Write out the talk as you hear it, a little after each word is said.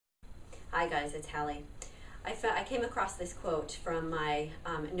Hi guys, it's Hallie. I came across this quote from my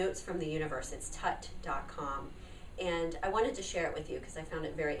Notes from the Universe. It's tut.com. And I wanted to share it with you because I found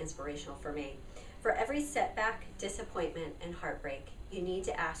it very inspirational for me. For every setback, disappointment, and heartbreak, you need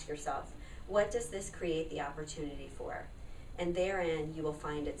to ask yourself, what does this create the opportunity for? And therein, you will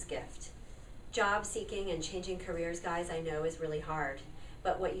find its gift. Job seeking and changing careers, guys, I know is really hard.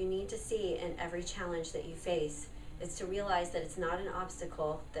 But what you need to see in every challenge that you face is to realize that it's not an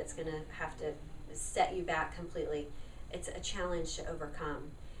obstacle that's going to have to set you back completely. It's a challenge to overcome.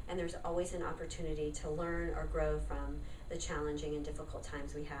 And there's always an opportunity to learn or grow from the challenging and difficult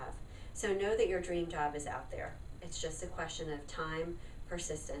times we have. So know that your dream job is out there. It's just a question of time,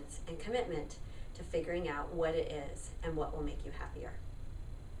 persistence, and commitment to figuring out what it is and what will make you happier.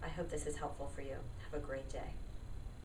 I hope this is helpful for you. Have a great day.